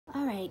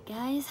Alright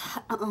guys,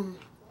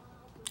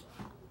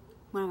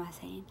 what am I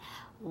saying?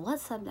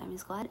 What's up Diamond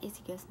Squad, it's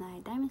your girl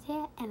Snide Diamonds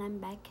here, and I'm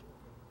back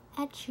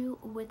at you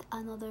with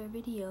another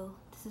video.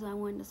 This is why I'm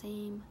wearing the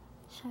same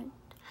shirt.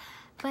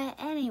 But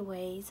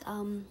anyways,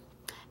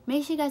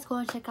 make sure you guys go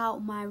and check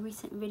out my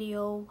recent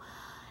video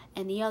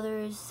and the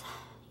others,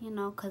 you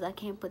know, because I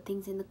can't put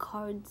things in the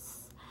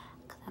cards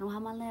because I don't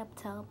have my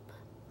laptop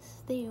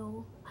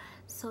still.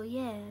 So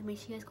yeah, make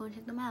sure you guys go and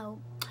check them out.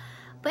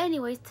 But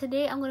anyways,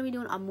 today I'm going to be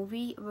doing a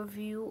movie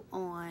review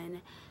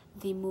on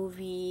the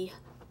movie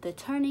The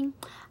Turning.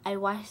 I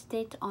watched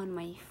it on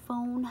my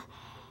phone.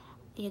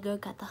 Your girl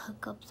got the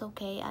hookups,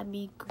 okay? I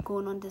be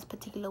going on this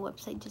particular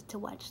website just to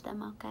watch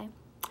them, okay?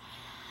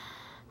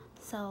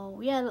 So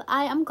yeah,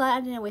 I'm glad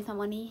I didn't waste my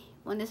money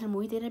on this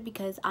movie theater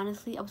because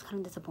honestly I was kind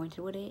of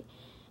disappointed with it.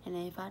 And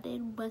if I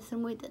did went to the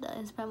movie theater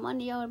and spend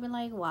money, I would have been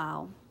like,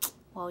 wow.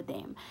 Well,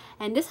 damn.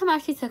 And this time I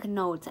actually took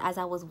notes as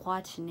I was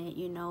watching it,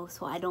 you know,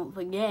 so I don't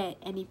forget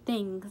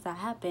anything that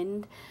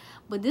happened.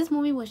 But this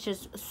movie was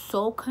just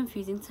so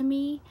confusing to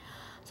me.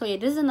 So yeah,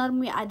 this is another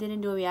movie I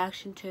didn't do a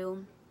reaction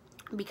to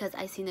because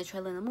I seen the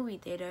trailer in the movie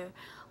theater.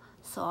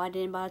 So I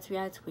didn't bother to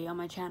react to it on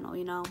my channel,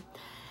 you know.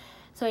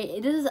 So yeah,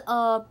 this is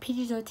a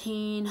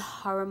PG-13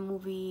 horror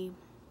movie,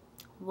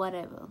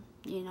 whatever,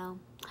 you know.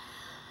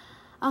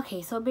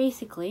 Okay, so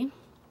basically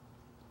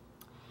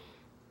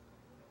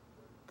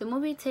the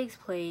movie takes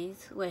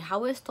place, like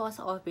how it starts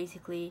off,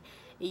 basically,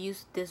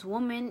 this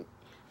woman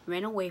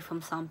ran away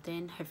from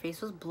something, her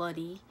face was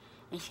bloody,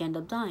 and she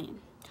ended up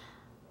dying.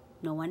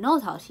 No one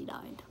knows how she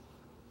died.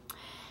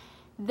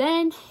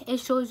 Then it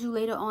shows you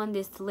later on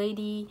this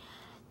lady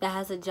that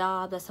has a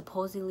job that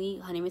supposedly,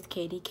 her name is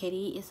Katie.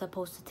 Katie is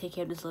supposed to take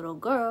care of this little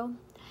girl,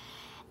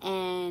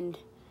 and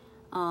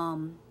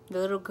the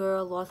little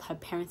girl lost her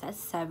parents at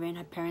 7.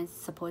 Her parents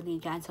supposedly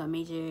got into a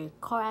major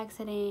car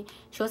accident.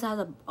 She also has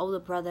an older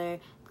brother.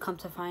 Come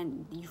to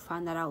find, you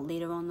find that out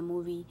later on in the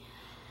movie.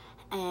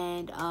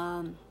 And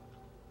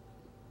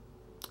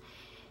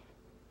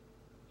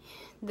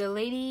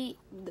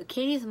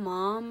Katie's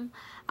mom,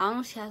 I don't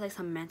know if she has like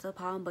some mental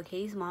problem, but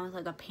Katie's mom is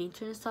like a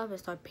painter and stuff, and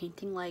start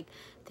painting like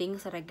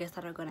things that I guess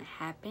that are gonna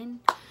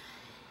happen,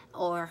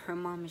 or her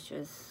mom is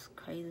just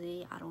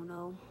crazy, I don't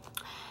know.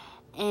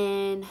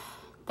 And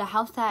the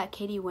house that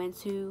Katie went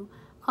to,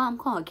 I'm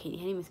calling her Katie,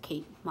 her name is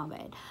Kate, my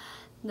bad.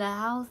 The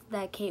house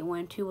that Kate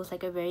went to was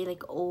like a very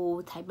like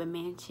old type of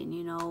mansion,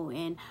 you know.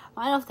 And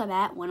right off the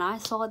bat, when I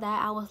saw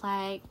that, I was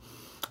like,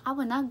 I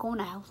would not go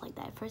in a house like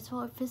that. First of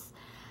all,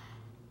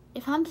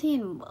 if I'm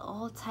seeing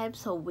all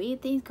types of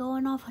weird things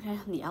going on from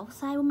the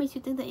outside, what makes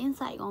you think the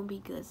inside gonna be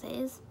good,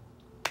 sis?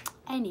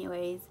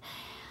 Anyways,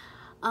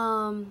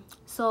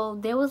 so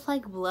there was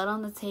like blood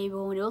on the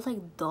table, and there was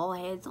like doll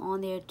heads on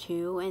there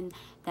too, and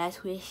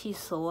that's where she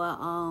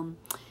saw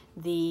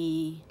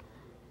the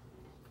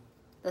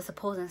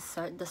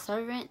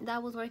servant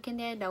that was working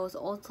there, that was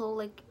also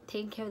like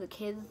taking care of the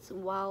kids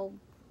while,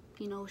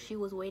 you know, she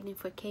was waiting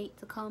for Kate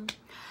to come.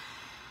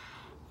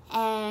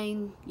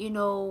 And you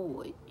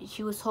know,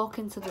 she was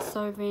talking to the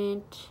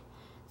servant.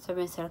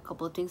 Servant said a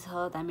couple of things to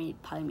her that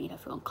probably made her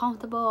feel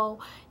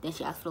uncomfortable. Then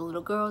she asked for the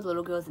little girl. The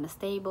little girl's in the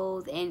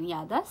stables, and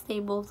yeah, that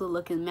stables were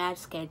looking mad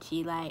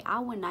sketchy. Like, I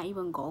would not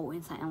even go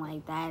in something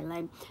like that.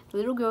 Like, the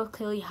little girl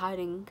clearly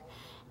hiding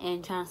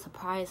and trying to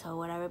surprise her or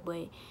whatever.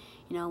 But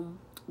you know,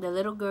 the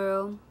little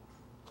girl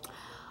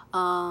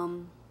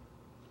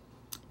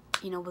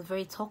you know, was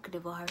very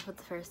talkative with her for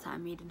the first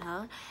time meeting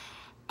her.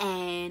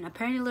 And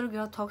apparently the little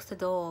girl talks to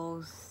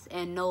dolls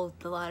and knows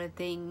a lot of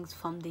things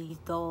from these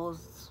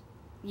dolls.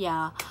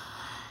 Yeah.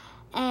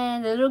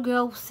 And the little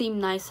girl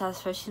seemed nice at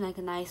first. She's like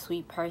a nice,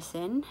 sweet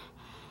person.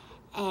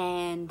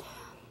 And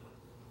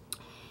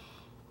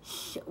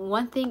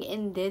one thing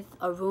in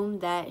a room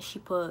that she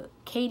put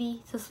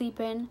Katie to sleep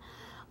in,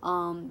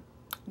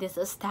 there's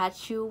a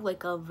statue,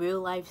 like a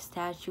real life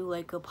statue,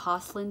 like a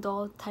porcelain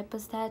doll type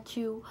of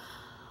statue,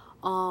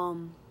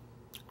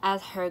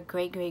 as her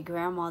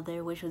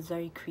great-great-grandmother, which was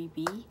very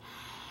creepy.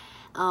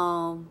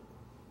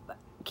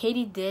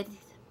 Katie did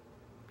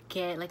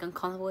get like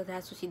uncomfortable with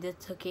that, so she did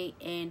took it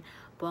and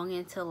brought it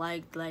into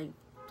like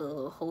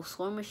the whole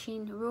sewing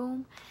machine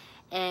room.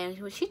 And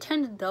when she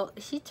turned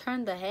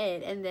the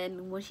head, and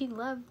then when she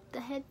left, the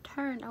head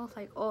turned. I was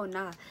like, oh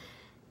nah,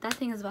 that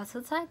thing is about to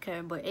attack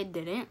her, but it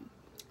didn't.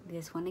 They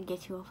just want to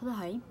get you off of the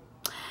hype.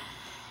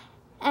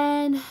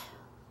 And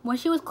when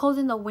she was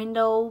closing the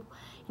window,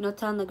 you know,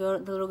 telling the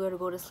little girl to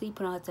go to sleep,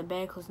 putting her to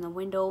bed, closing the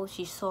window,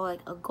 she saw like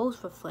a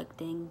ghost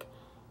reflecting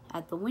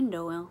at the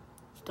window, and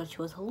she thought she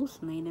was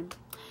hallucinating,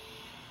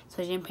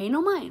 so she didn't pay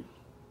no mind.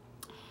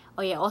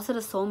 Oh yeah, also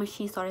the sewing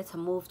machine started to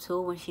move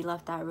too when she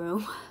left that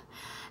room.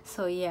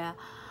 So yeah,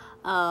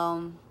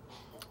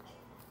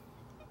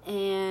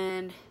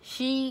 and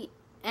she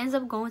ends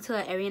up going to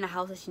an area in the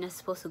house that she's not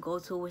supposed to go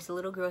to, which the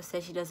little girl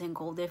says she doesn't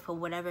go there for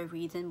whatever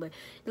reason. But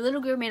the little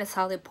girl made a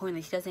solid point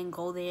that she doesn't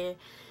go there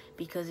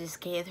because it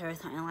scared her or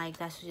something like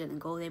that, so she doesn't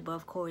go there. But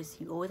of course,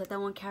 you always have that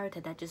one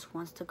character that just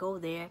wants to go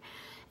there,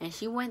 and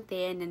she went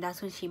there. And then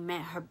that's when she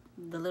met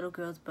the little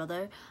girl's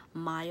brother,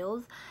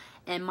 Miles.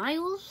 And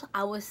Miles,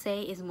 I would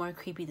say, is more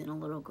creepy than a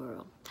little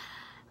girl.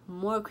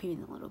 More creepy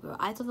than a little girl.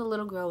 I thought the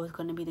little girl was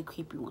gonna be the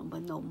creepy one,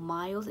 but no,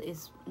 Miles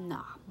is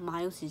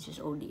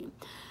just OD.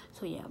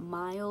 So yeah,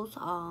 Miles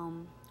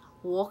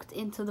walked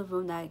into the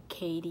room that I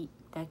keep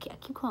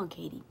calling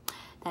Katie,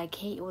 that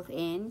Kate was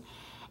in.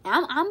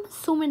 And I'm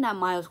assuming that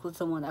Miles was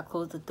the one that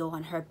closed the door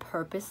on her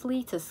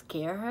purposely to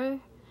scare her,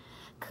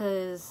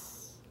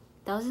 cause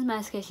that was just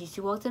mad scary. She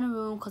walked in the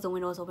room because the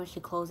window was open. She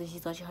closed it. She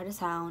thought she heard a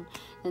sound.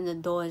 Then the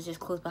door is just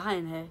closed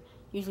behind her.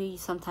 Usually,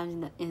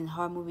 sometimes in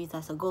horror movies,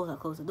 that's a ghost that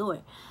closed the door.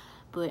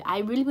 But I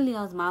really believe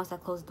that was Miles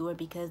that closed the door,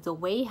 because the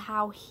way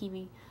how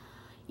he,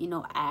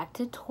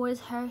 acted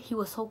towards her, he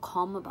was so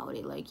calm about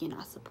it. Like, you're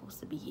not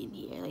supposed to be in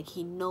here. Like,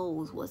 he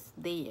knows what's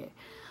there.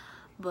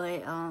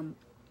 But,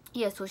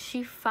 yeah, so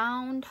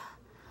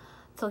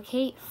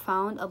Kate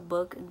found a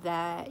book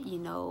that,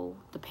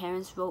 the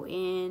parents wrote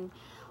in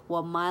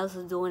what Miles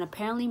was doing.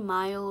 Apparently,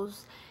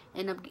 Miles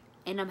ended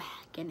up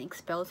getting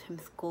expelled from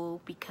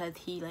school because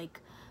he,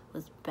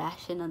 was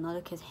bashing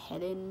another kid's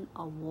head in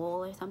a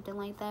wall or something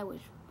like that,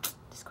 which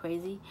is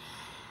crazy.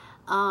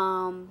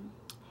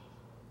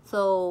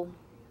 So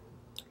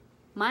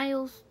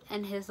Miles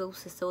and his little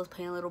sister was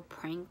playing a little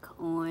prank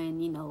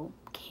on,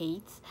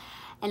 Kate.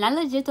 And I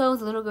legit thought it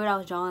was a little girl that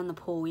was drawing in the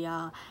pool,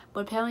 y'all.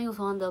 But apparently it was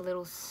one of the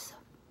little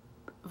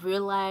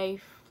real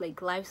life,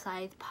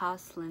 life-size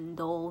porcelain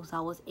dolls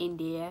that was in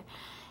there.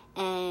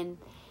 And,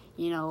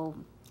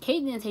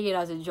 Kate didn't take it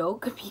as a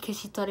joke because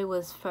she thought it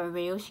was for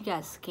real. She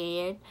got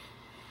scared.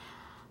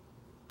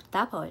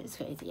 That part is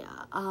crazy,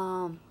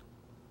 y'all.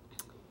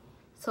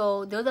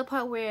 So there was a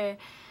part where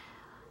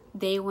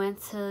they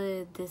went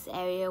to this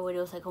area where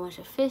there was a bunch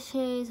of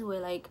fishes,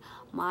 where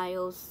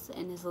Miles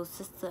and his little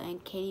sister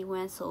and Katie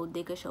went so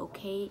they could show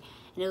Kate.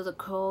 And there was a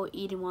crow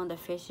eating one of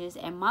the fishes,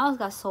 and Miles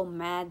got so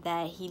mad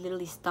that he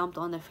literally stomped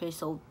on the fish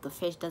so the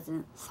fish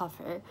doesn't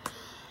suffer.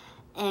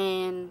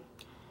 And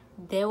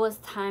there was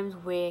times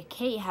where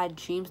Kate had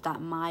dreams that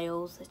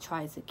Miles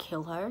tries to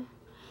kill her,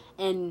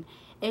 and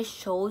it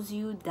shows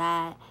you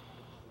that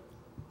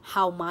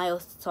how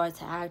Miles started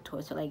to act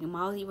towards her.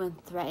 Miles even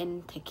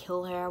threatened to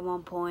kill her at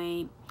one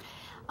point.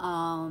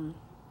 The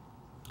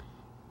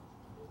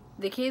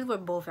kids were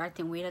both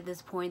acting weird at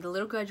this point. The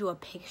little girl drew a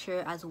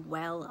picture as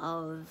well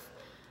of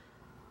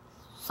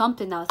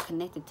something that was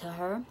connected to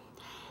her.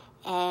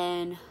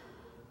 And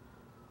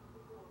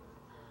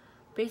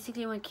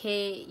basically when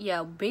Kate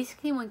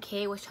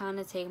was trying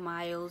to take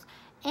Miles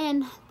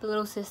and the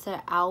little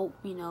sister out,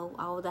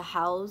 out of the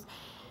house,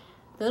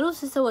 the little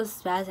sister was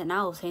spazzing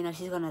out, saying that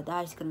she's gonna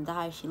die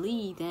if she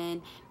leaves.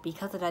 And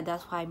because of that,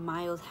 that's why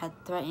Miles had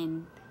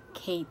threatened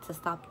Kate to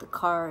stop the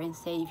car and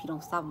say, if you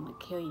don't stop, I'm gonna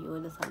kill you, or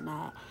this and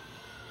that.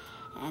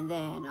 And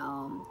then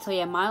so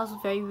yeah, Miles was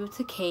very rude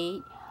to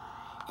Kate.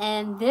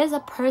 And there's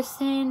a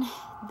person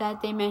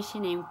that they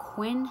mentioned named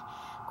Quinn.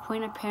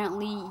 Quinn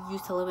apparently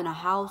used to live in a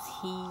house.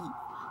 He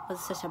was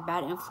such a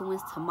bad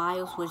influence to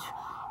Miles, which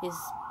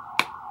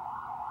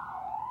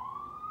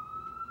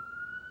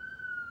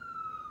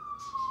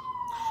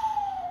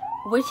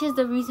is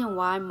the reason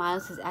why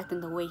Miles is acting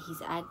the way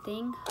he's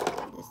acting.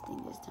 This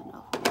thing just turned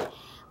off for me.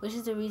 Which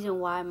is the reason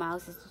why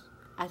Miles is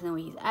acting the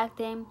way he's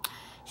acting.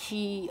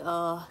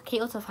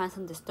 Kate also found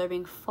some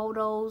disturbing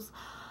photos.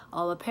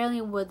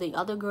 Apparently with the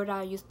other girl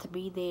that used to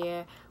be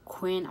there,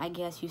 Quinn, I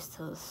guess, used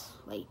to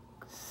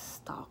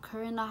stalk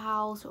her in the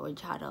house or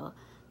try to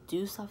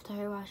do stuff to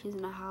her while she's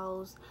in the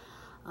house.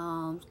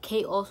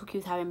 Kate also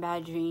keeps having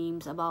bad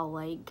dreams about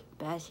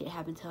bad shit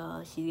happened to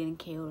her. She's getting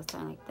killed or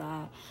something like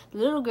that. The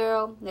little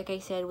girl, like I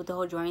said, with the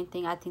whole drawing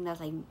thing, I think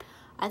that's I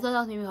thought that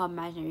was maybe her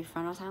imaginary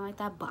friend or something like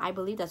that, but I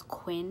believe that's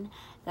Quinn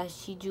that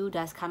she drew,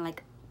 that's kind of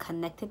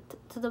connected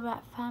to the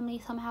Rat family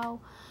somehow.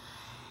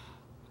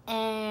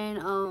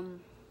 And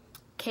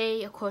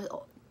Kay, of course,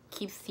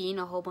 keeps seeing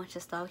a whole bunch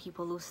of stuff, keep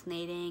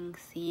hallucinating,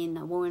 seeing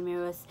the woman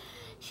mirrors.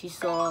 She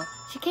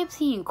kept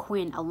seeing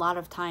Quinn a lot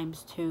of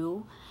times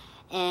too.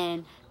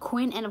 And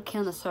Quinn ended up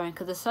killing the servant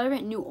because the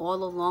servant knew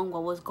all along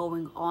what was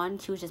going on.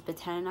 She was just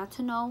pretending not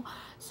to know.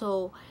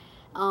 So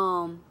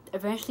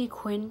eventually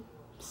Quinn's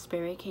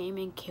spirit came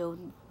and killed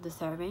the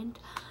servant.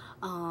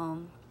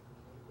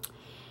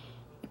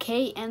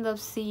 Kate ended up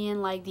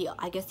seeing the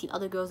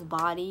other girl's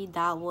body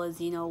that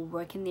was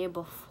working there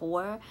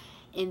before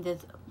in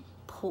this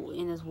pool,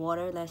 in this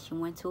water that she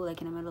went to, in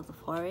the middle of the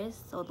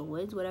forest or the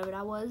woods, whatever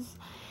that was.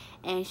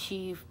 And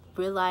she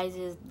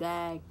realizes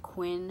that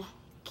Quinn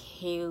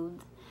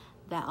killed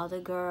that other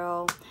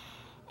girl,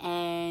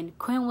 and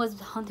Quinn was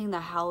hunting the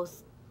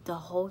house the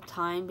whole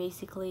time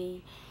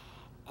basically.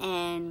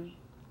 And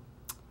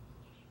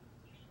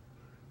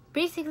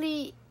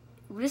basically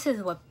this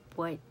is what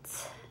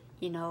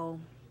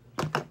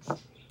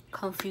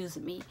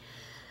confused me.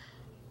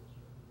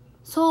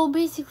 So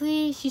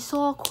basically she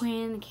saw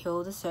Quinn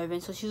kill the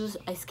servant, so she was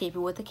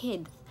escaping with the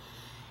kids.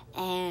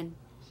 And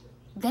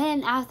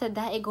then after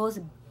that, it goes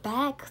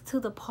back to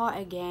the part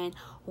again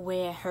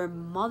where her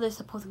mother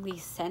supposedly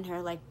sent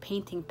her like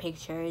painting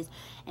pictures,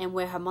 and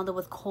where her mother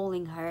was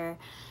calling her,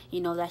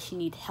 you know, that she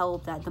needs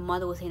help, that the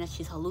mother was saying that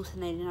she's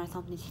hallucinating or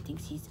something, she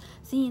thinks she's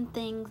seeing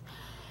things.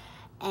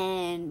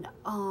 And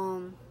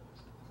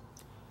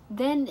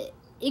then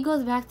it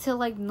goes back to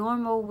like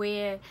normal,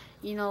 where,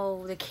 you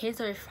know, the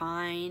kids are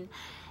fine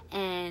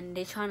and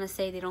they're trying to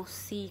say they don't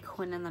see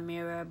Quinn in the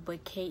mirror,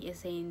 but Kate is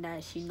saying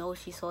that she knows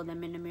she saw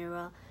them in the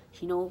mirror,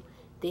 she know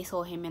they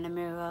saw him in the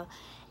mirror.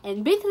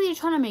 And basically they're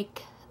trying to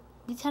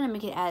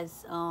make it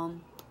as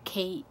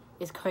Kate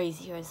is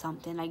crazy or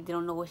something, like they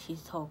don't know what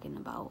she's talking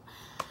about.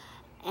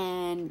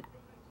 And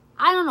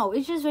I don't know,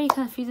 it's just very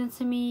confusing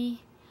to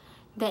me.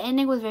 The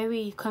ending was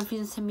very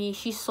confusing to me.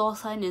 She saw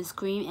something and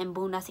screamed, and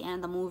boom, that's the end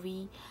of the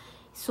movie.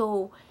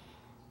 So,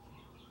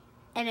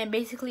 and then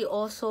basically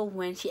also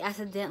when she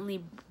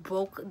accidentally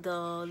broke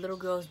the little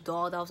girl's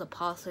doll, that was a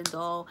porcelain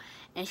doll,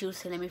 and she was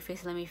saying, let me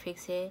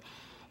fix it.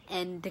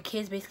 And the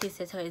kids basically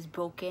said to her, it's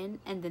broken.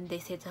 And then they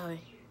said to her,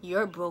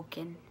 you're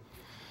broken.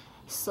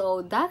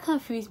 So that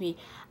confused me.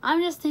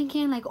 I'm just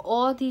thinking, like,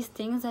 all these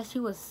things that she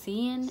was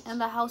seeing in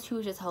the house, she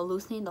was just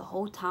hallucinating the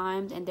whole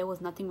time, and there was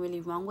nothing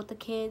really wrong with the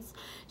kids.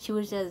 She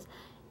was just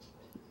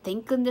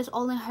thinking this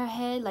all in her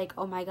head, like,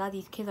 oh my god,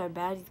 these kids are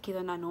bad, these kids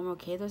are not normal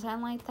kids or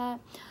something like that.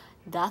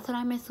 That's what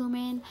I'm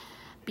assuming,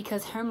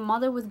 because her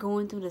mother was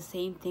going through the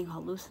same thing,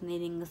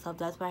 hallucinating and stuff.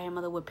 That's why her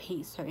mother would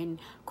paint certain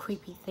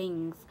creepy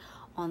things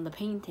on the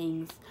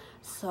paintings.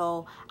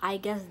 So I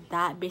guess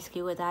that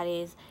basically what that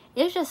is.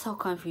 It's just so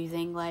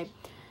confusing. Like,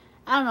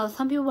 I don't know,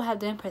 some people have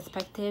different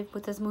perspective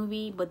with this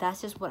movie, but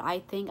that's just what I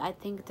think. I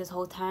think this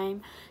whole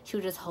time she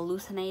was just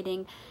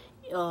hallucinating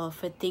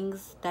for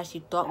things that she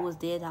thought was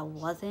there that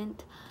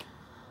wasn't,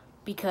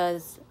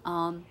 because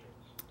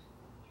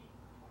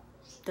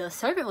the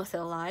servant was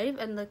still alive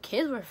and the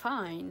kids were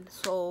fine.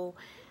 So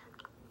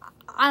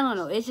I don't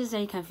know, it's just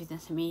very confusing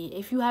to me.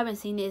 If you haven't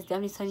seen it, it's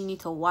definitely something you need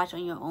to watch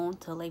on your own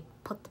to like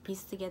put the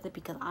pieces together,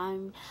 because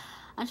I'm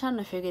trying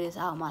to figure this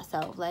out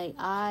myself. Like,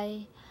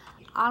 I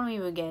don't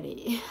even get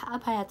it. I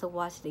probably have to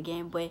watch it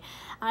again, but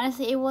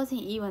honestly, it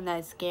wasn't even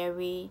that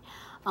scary.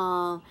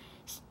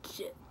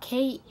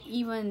 Kate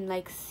even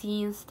like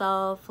seeing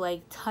stuff,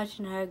 like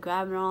touching her,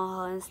 grabbing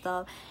on her and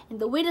stuff. And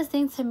the weirdest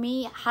thing to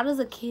me, how does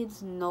the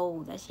kids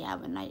know that she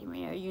have a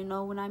nightmare? You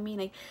know what I mean?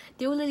 Like,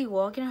 they were literally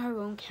walking in her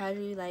room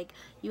casually, like,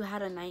 you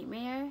had a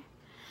nightmare?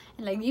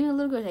 And like, even the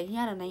little girl's like, you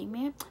had a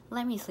nightmare?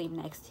 Let me sleep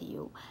next to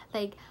you.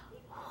 Like,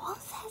 who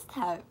says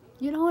that?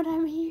 You know what I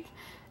mean?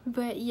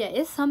 But yeah,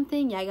 it's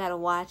something y'all gotta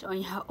watch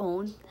on your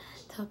own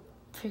to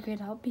figure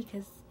it out,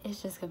 because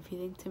it's just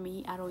confusing to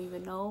me. I don't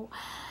even know.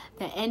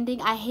 The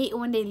ending, I hate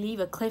when they leave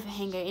a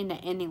cliffhanger in the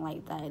ending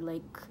like that.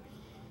 Like,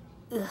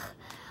 ugh.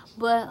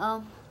 But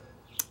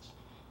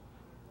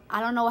I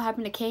don't know what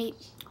happened to Kate.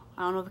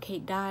 I don't know if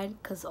Kate died,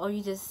 because all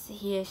you just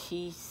hear,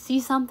 she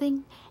sees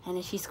something and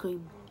then she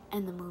screams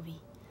in the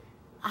movie.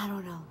 I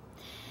don't know.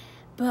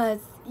 But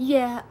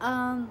yeah,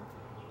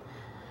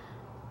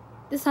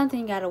 this is something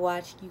you gotta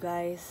watch, you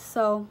guys.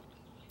 So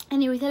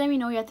anyways, let me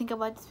know what y'all think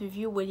about this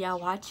review. Will y'all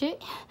watch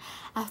it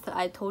after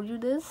I told you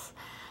this?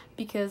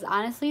 Because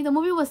honestly, the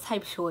movie was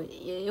type short.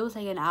 It was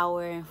like an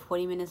hour and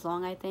 40 minutes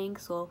long, I think.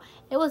 So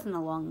it wasn't a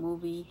long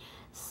movie.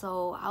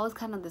 So I was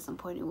kind of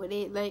disappointed with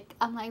it. Like,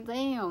 I'm like,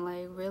 damn,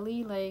 like,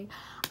 really? Like,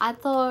 I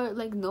thought,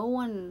 like, I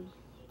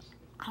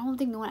don't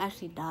think no one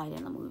actually died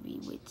in the movie,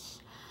 which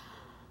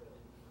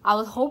I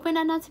was hoping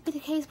that not to be the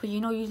case. But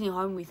you know, usually in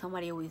horror movies,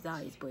 somebody always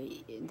dies. But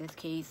in this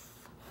case,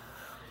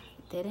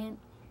 it didn't.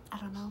 I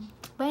don't know.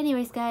 But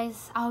anyways,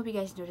 guys, I hope you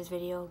guys enjoyed this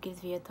video. Give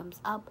this video a thumbs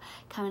up,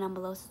 comment down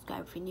below,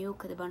 subscribe if you're new,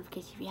 click the bell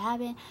notification if you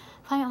haven't,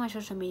 find me on my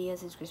social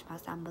medias and description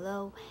box down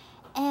below.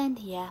 And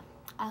yeah,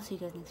 I'll see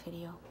you guys next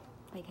video.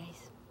 Bye,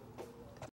 guys.